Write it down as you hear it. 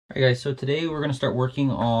Alright guys, so today we're going to start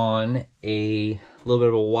working on a little bit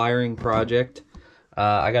of a wiring project.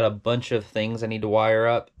 I got a bunch of things I need to wire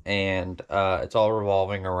up, and it's all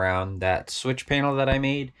revolving around that switch panel that I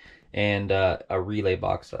made and a relay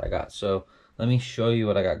box that I got. So let me show you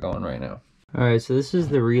what I got going right now. Alright, so this is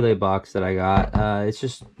the relay box that I got. It's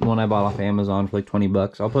just one I bought off Amazon for like 20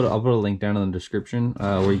 bucks. I'll put a link down in the description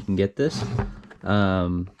where you can get this.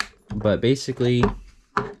 But basically,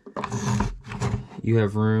 you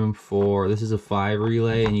have room for, this is a 5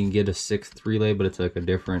 relay, and you can get a 6th relay, but it's like a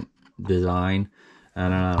different design,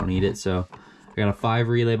 and I don't need it. So I got a 5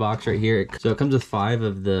 relay box right here. So it comes with 5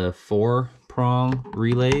 of the 4-prong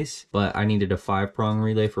relays, but I needed a 5-prong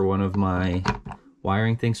relay for one of my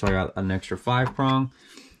wiring things, so I got an extra 5-prong,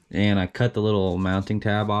 and I cut the little mounting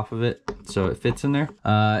tab off of it so it fits in there.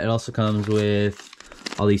 It also comes with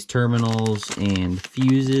all these terminals and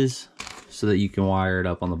fuses so that you can wire it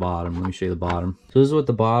up on the bottom. Let me show you the bottom. So this is what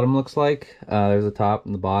the bottom looks like. There's the top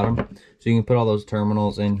and the bottom. So you can put all those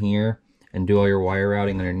terminals in here and do all your wire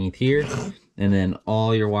routing underneath here. And then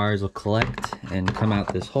all your wires will collect and come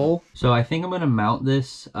out this hole. So I think I'm gonna mount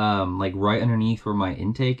this like right underneath where my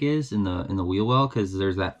intake is in the wheel well, because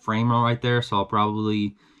there's that frame rail right there. So I'll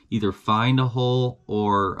probably either find a hole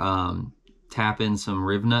or tap in some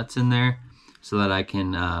riv nuts in there so that I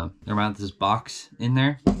can mount this box in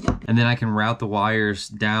there. And then I can route the wires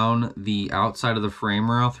down the outside of the frame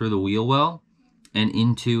rail through the wheel well and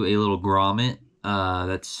into a little grommet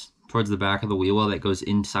that's towards the back of the wheel well that goes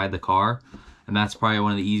inside the car. And that's probably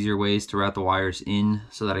one of the easier ways to route the wires in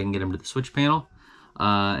so that I can get them to the switch panel.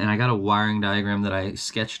 And I got a wiring diagram that I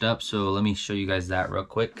sketched up, so let me show you guys that real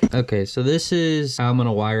quick. Okay, so this is how I'm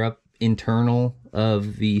gonna wire up internal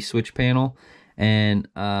of the switch panel. And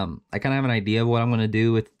I kind of have an idea of what I'm going to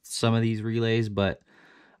do with some of these relays, but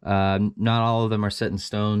not all of them are set in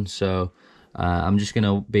stone. So I'm just going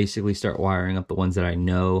to basically start wiring up the ones that I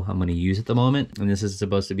know I'm going to use at the moment. And this is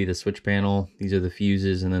supposed to be the switch panel. These are the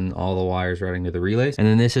fuses, and then all the wires routing to the relays. And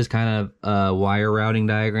then this is kind of a wire routing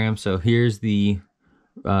diagram. So here's the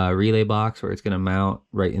relay box where it's going to mount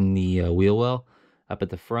right in the wheel well up at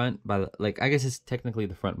the front. By the, like, I guess it's technically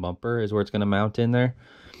the front bumper is where it's going to mount in there.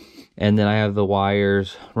 And then I have the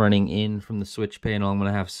wires running in from the switch panel. I'm going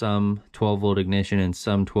to have some 12-volt ignition and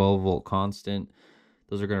some 12-volt constant.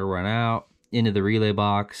 Those are going to run out into the relay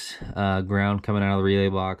box, ground coming out of the relay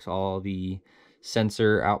box, all the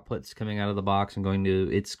sensor outputs coming out of the box and going to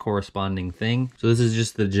its corresponding thing. So this is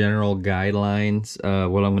just the general guidelines,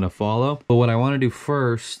 what I'm going to follow. But what I want to do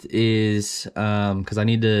first is, because I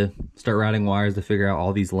need to start routing wires to figure out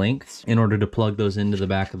all these lengths in order to plug those into the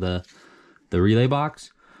back of the relay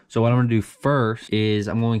box. So what I'm going to do first is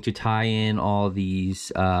I'm going to tie in all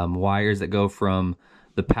these wires that go from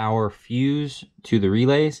the power fuse to the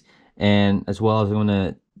relays, and as well as I'm going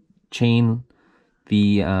to chain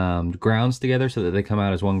the grounds together so that they come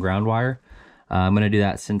out as one ground wire. I'm going to do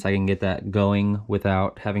that since I can get that going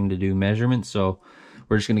without having to do measurements. So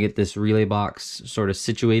we're just going to get this relay box sort of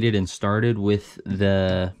situated and started with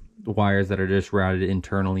the wires that are just routed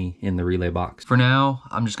internally in the relay box. For now,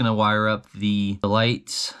 I'm just going to wire up the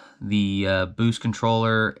lights, the boost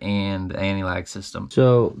controller, and the anti-lag system.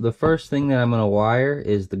 So the first thing that I'm going to wire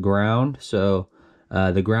is the ground. So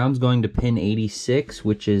the ground's going to pin 86,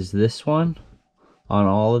 which is this one on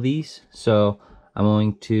all of these. So I'm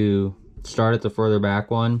going to start at the further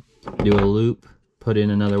back one, do a loop, put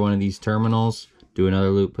in another one of these terminals, do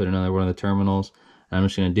another loop, put another one of the terminals. And I'm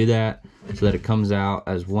just going to do that so that it comes out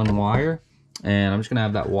as one wire. And I'm just going to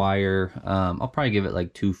have that wire, I'll probably give it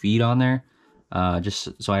like 2 feet on there,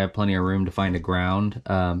 just so I have plenty of room to find a ground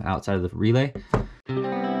outside of the relay.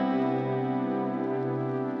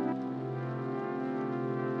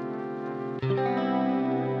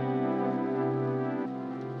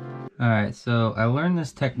 Alright, so I learned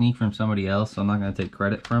this technique from somebody else, so I'm not going to take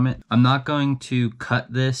credit from it. I'm not going to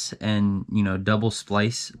cut this and, you know, double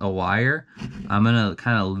splice a wire. I'm going to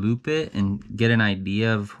kind of loop it and get an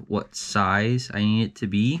idea of what size I need it to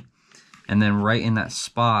be. And then right in that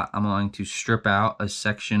spot, I'm going to strip out a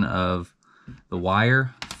section of the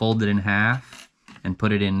wire, fold it in half, and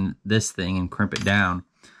put it in this thing and crimp it down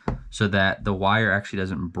so that the wire actually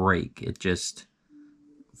doesn't break. It just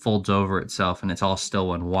folds over itself and it's all still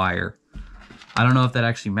one wire. I don't know if that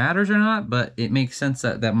actually matters or not, but it makes sense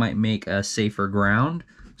that that might make a safer ground.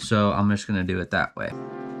 So I'm just going to do it that way.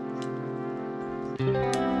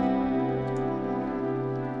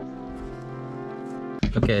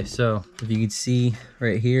 Okay, so if you can see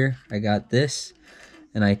right here, I got this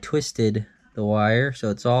and I twisted the wire so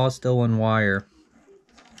it's all still one wire,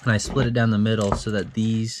 and I split it down the middle so that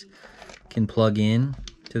these can plug in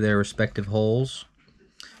to their respective holes.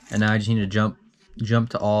 And now I just need to jump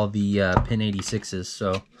to all the pin 86s.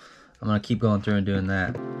 So I'm gonna keep going through and doing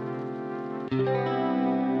that.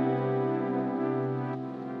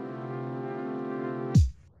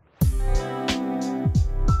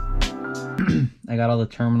 I got all the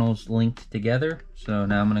terminals linked together, so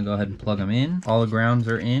now I'm gonna go ahead and plug them in. All the grounds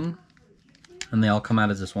are in, and they all come out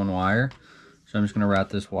as this one wire. So I'm just gonna route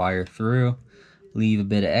this wire through, leave a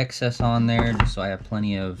bit of excess on there, just so I have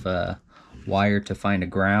plenty of wire to find a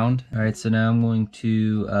ground. All right, so now I'm going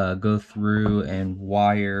to go through and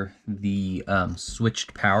wire the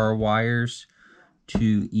switched power wires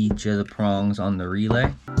to each of the prongs on the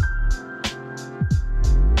relay.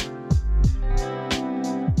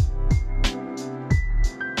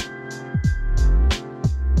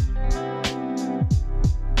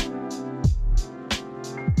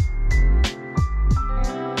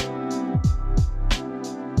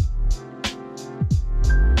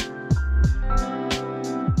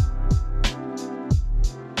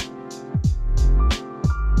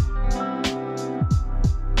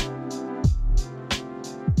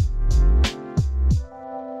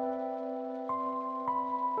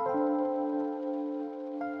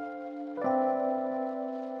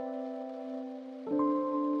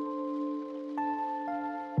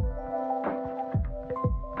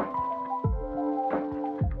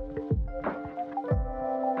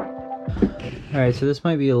 Alright, so this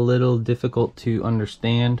might be a little difficult to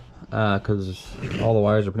understand because all the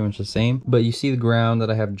wires are pretty much the same. But you see the ground that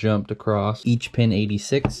I have jumped across each pin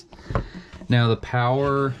 86. Now the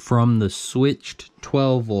power from the switched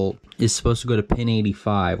 12 volt is supposed to go to pin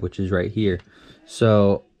 85, which is right here.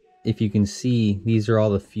 So if you can see, these are all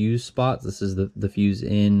the fuse spots. This is the fuse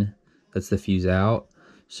in, that's the fuse out.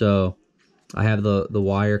 So I have the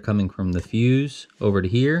wire coming from the fuse over to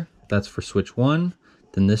here. That's for switch 1.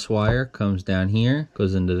 Then this wire comes down here,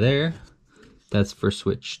 goes into there. That's for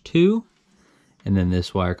switch 2. And then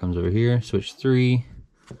this wire comes over here, switch 3,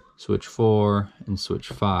 switch 4, and switch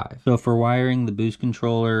 5. So for wiring the boost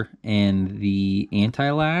controller and the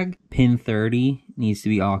anti-lag, pin 30 needs to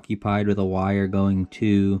be occupied with a wire going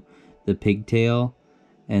to the pigtail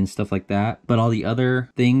and stuff like that. But all the other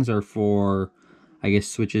things are for, I guess,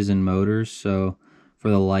 switches and motors. So for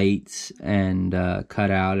the lights and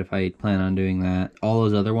cutout, if I plan on doing that. All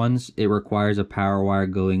those other ones, it requires a power wire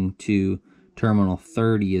going to terminal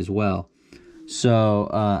 30 as well. So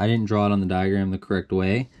I didn't draw it on the diagram the correct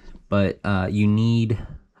way, but you need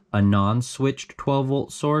a non-switched 12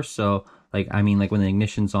 volt source. So like when the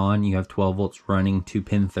ignition's on, you have 12 volts running to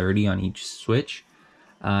pin 30 on each switch,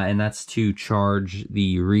 and that's to charge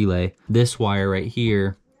the relay. This wire right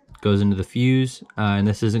here goes into the fuse, and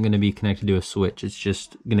this isn't going to be connected to a switch. It's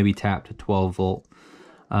just going to be tapped to 12 volt,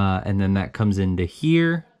 and then that comes into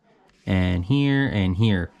here and here and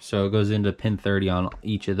here. So it goes into pin 30 on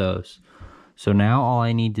each of those. So now all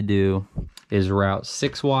I need to do is route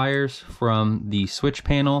 6 wires from the switch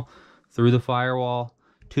panel through the firewall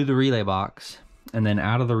to the relay box, and then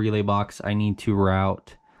out of the relay box I need to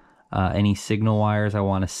route any signal wires I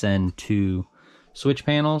want to send to switch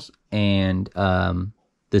panels, and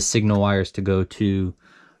the signal wires to go to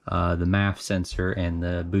the MAF sensor and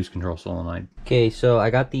the boost control solenoid. Okay, so I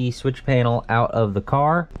got the switch panel out of the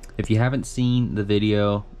car. If you haven't seen the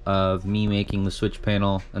video of me making the switch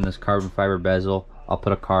panel and this carbon fiber bezel, I'll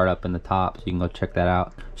put a card up in the top so you can go check that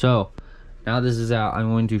out. So now this is out, I'm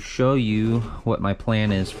going to show you what my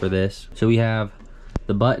plan is for this. So we have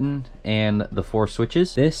the button and the 4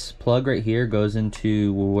 switches. This plug right here goes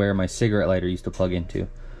into where my cigarette lighter used to plug into.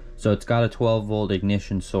 So it's got a 12 volt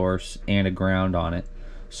ignition source and a ground on it.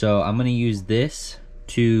 So I'm going to use this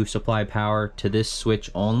to supply power to this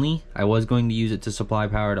switch only. I was going to use it to supply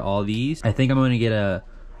power to all these. I think I'm going to get a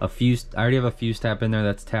fuse. I already have a fuse tap in there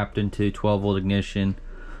that's tapped into 12 volt ignition.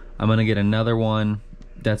 I'm going to get another one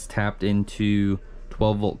that's tapped into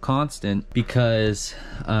 12 volt constant, because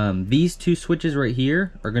these 2 switches right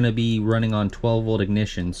here are going to be running on 12 volt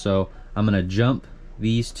ignition. So I'm going to jump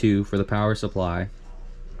these 2 for the power supply,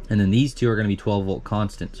 and then these 2 are going to be 12 volt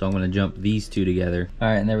constant, so I'm going to jump these 2 together.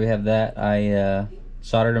 Alright, and there we have that. I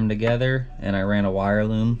soldered them together, and I ran a wire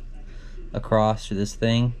loom across to this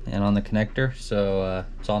thing and on the connector, so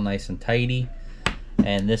it's all nice and tidy.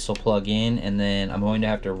 And this will plug in, and then I'm going to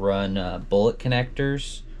have to run bullet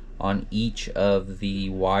connectors on each of the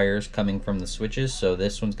wires coming from the switches. So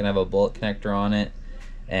this one's going to have a bullet connector on it,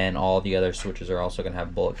 and all the other switches are also going to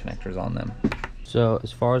have bullet connectors on them. So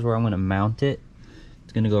as far as where I'm going to mount it,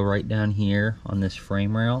 it's going to go right down here on this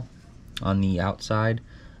frame rail on the outside,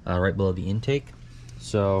 right below the intake.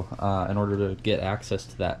 So in order to get access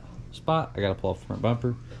to that spot, I got to pull off the front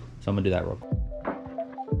bumper. So I'm going to do that real quick.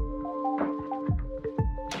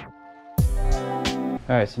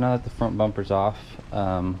 Alright, so now that the front bumper's off,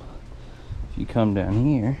 if you come down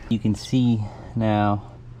here, you can see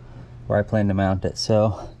now where I plan to mount it.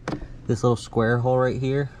 So this little square hole right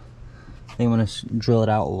here, I think I'm going to drill it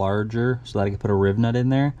out larger so that I can put a riv nut in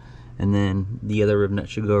there, and then the other riv nut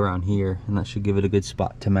should go around here, and that should give it a good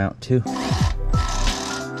spot to mount to.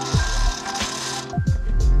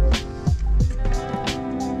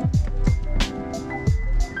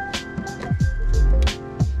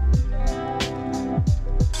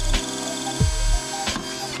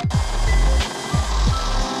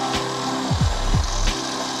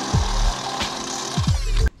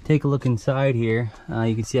 Take a look inside here.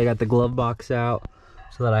 You can see I got the glove box out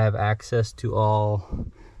so that I have access to all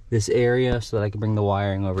this area so that I can bring the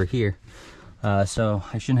wiring over here. So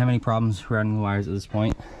I shouldn't have any problems routing the wires at this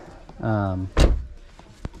point. So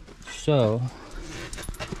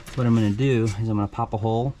what I'm going to do is I'm going to pop a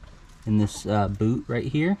hole in this boot right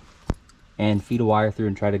here and feed a wire through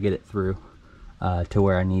and try to get it through to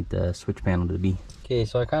where I need the switch panel to be. Okay,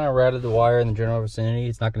 so I kind of routed the wire in the general vicinity.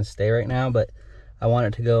 It's not going to stay right now, but I want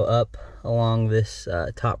it to go up along this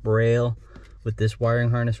top rail with this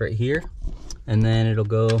wiring harness right here, and then it'll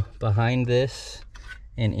go behind this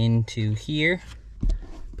and into here,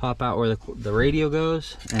 pop out where the radio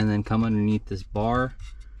goes, and then come underneath this bar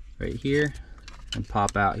right here and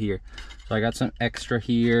pop out here. So I got some extra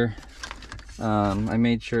here. I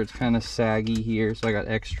made sure it's kind of saggy here, so I got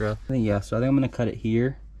extra. Yeah, so I think I'm gonna cut it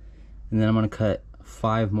here, and then I'm gonna cut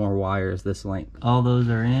 5 more wires this length. All those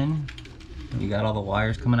are in. You got all the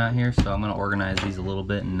wires coming out here, so I'm going to organize these a little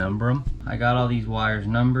bit and number them. I got all these wires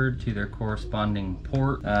numbered to their corresponding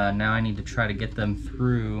port. Now I need to try to get them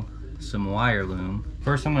through some wire loom.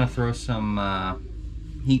 First I'm going to throw some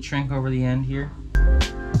heat shrink over the end here.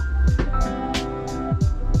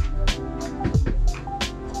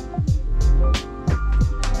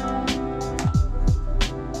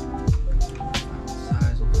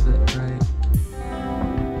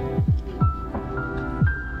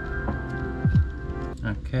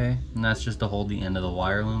 Okay, and that's just to hold the end of the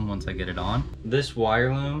wire loom once I get it on. This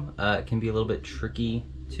wire loom can be a little bit tricky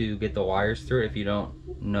to get the wires through it if you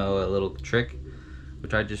don't know a little trick,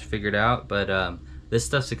 which I just figured out, but this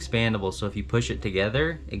stuff's expandable, so if you push it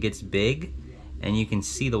together, it gets big, and you can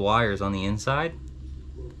see the wires on the inside.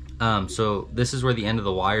 So this is where the end of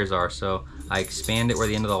the wires are, so I expand it where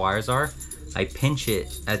the end of the wires are, I pinch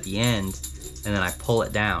it at the end, and then I pull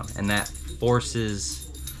it down, and that forces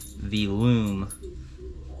the loom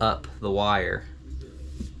up the wire,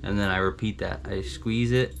 and then I repeat that. I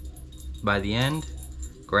squeeze it by the end,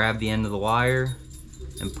 grab the end of the wire,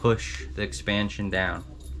 and push the expansion down,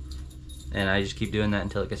 and I just keep doing that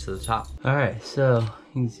until it gets to the top. Alright, so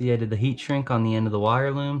you can see I did the heat shrink on the end of the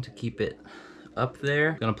wire loom to keep it up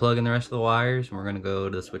there. Gonna plug in the rest of the wires, and we're gonna go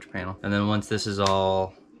to the switch panel, and then once this is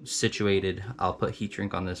all situated, I'll put heat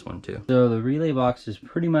shrink on this one too. So the relay box is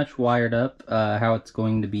pretty much wired up how it's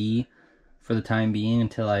going to be for the time being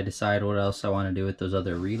until I decide what else I want to do with those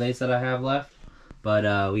other relays that I have left.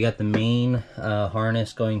 But we got the main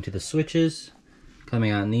harness going to the switches coming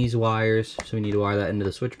out in these wires, so we need to wire that into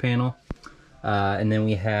the switch panel. And then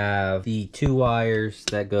we have the 2 wires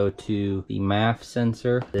that go to the MAF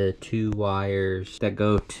sensor, the 2 wires that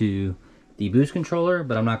go to the boost controller,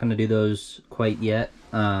 but I'm not going to do those quite yet.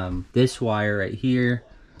 This wire right here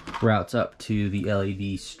routes up to the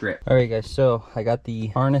LED strip. Alright guys, so I got the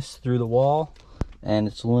harness through the wall and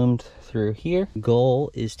it's loomed through here. Goal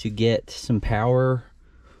is to get some power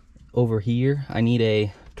over here. I need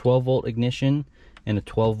a 12 volt ignition and a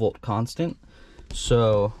 12 volt constant.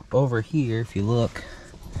 So over here, if you look,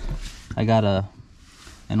 I got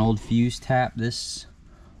an old fuse tap. This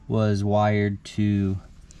was wired to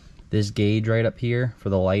this gauge right up here for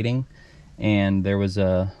the lighting, and there was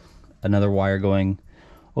another wire going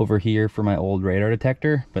over here for my old radar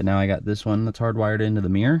detector, but now I got this one that's hardwired into the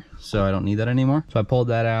mirror, so I don't need that anymore. So I pulled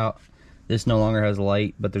that out. This no longer has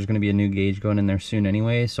light, but there's going to be a new gauge going in there soon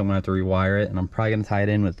anyway, so I'm going to have to rewire it, and I'm probably going to tie it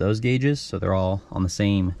in with those gauges so they're all on the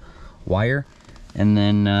same wire. And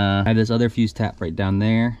then I have this other fuse tap right down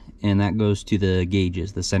there, and that goes to the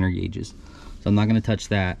gauges, the center gauges. So I'm not going to touch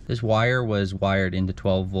that. This wire was wired into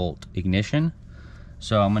 12 volt ignition,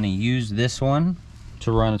 so I'm going to use this one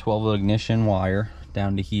to run a 12 volt ignition wire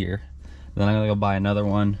down to here. Then I'm gonna go buy another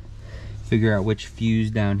one, figure out which fuse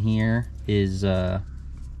down here is 12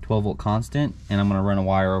 volt constant, and I'm gonna run a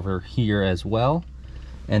wire over here as well,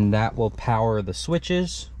 and that will power the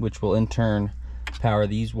switches, which will in turn power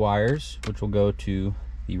these wires, which will go to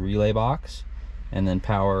the relay box and then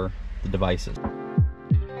power the devices.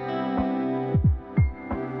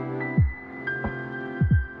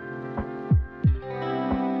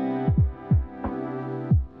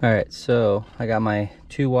 Alright, so I got my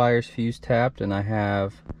 2 wires fuse tapped, and I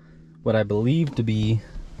have what I believe to be,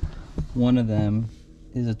 one of them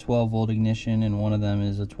is a 12 volt ignition and one of them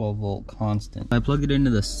is a 12 volt constant. I plugged it into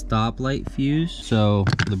the stoplight fuse, so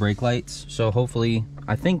the brake lights. So hopefully,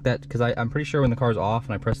 I think that, because I'm pretty sure when the car's off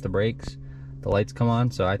and I press the brakes, the lights come on.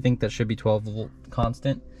 So I think that should be 12 volt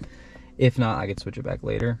constant. If not, I could switch it back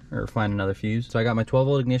later or find another fuse. So I got my 12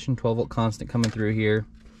 volt ignition, 12 volt constant coming through here.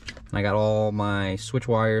 And I got all my switch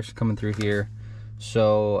wires coming through here.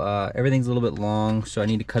 So everything's a little bit long, so I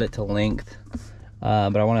need to cut it to length.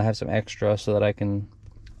 But I want to have some extra so that I can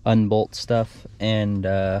unbolt stuff and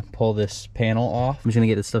pull this panel off. I'm just gonna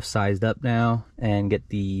get this stuff sized up now and get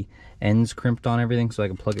the ends crimped on everything so I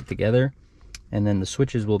can plug it together. And then the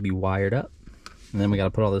switches will be wired up. And then we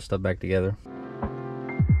gotta put all this stuff back together.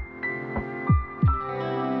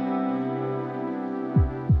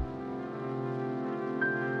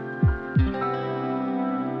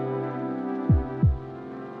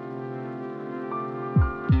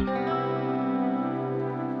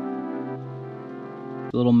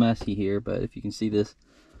 A little messy here, but if you can see this,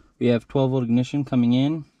 we have 12 volt ignition coming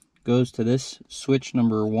in, goes to this switch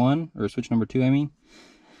number 1, or switch number 2 I mean,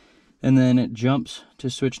 and then it jumps to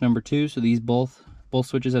switch number 2. So these both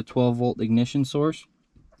switches have 12 volt ignition source.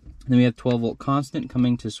 And then we have 12 volt constant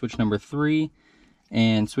coming to switch number 3,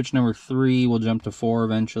 and switch number 3 will jump to 4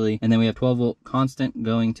 eventually. And then we have 12 volt constant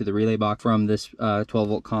going to the relay box from this 12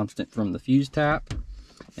 volt constant from the fuse tap.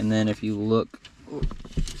 And then if you look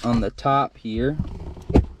on the top here,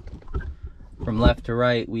 from left to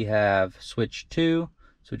right, we have switch 2,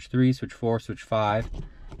 switch 3, switch 4, switch 5,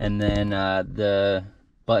 and then the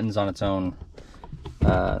buttons on its own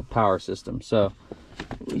power system. So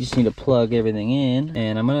we just need to plug everything in,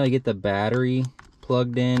 and I'm gonna get the battery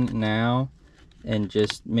plugged in now and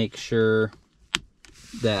just make sure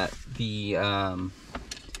that the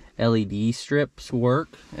LED strips work,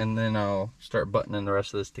 and then I'll start buttoning the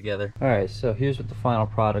rest of this together. All right, so here's what the final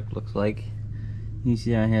product looks like. You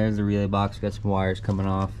see down here is the relay box. Got some wires coming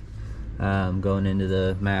off, going into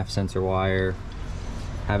the MAF sensor wire.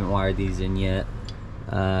 Haven't wired these in yet.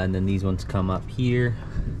 And then these ones come up here,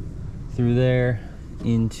 through there,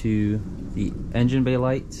 into the engine bay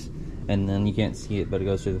lights. And then you can't see it, but it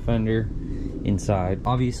goes through the fender inside.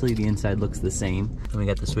 Obviously the inside looks the same. And we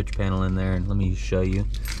got the switch panel in there, and let me show you.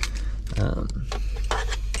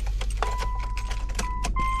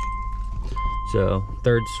 So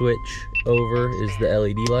third switch over is the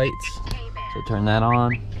LED lights. So turn that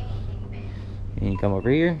on, and you come over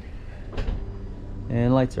here,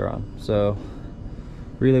 and lights are on. So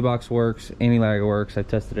relay box works, anti-lag works. I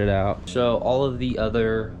tested it out. So all of the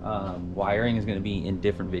other wiring is going to be in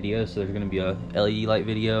different videos. So there's going to be a LED light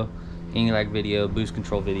video, anti-lag video, boost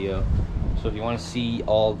control video. So if you want to see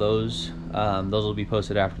all those will be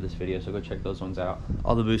posted after this video, so go check those ones out.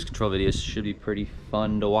 All the boost control videos should be pretty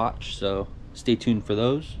fun to watch, so stay tuned for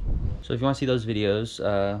those. So if you want to see those videos,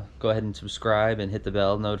 go ahead and subscribe and hit the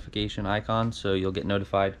bell notification icon so you'll get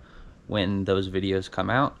notified when those videos come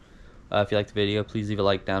out. If you like the video, please leave a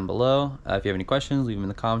like down below. If you have any questions, leave them in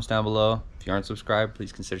the comments down below. If you aren't subscribed,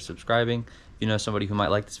 please consider subscribing. If you know somebody who might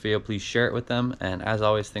like this video, please share it with them. And as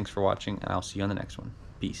always, thanks for watching, and I'll see you on the next one.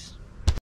 Peace.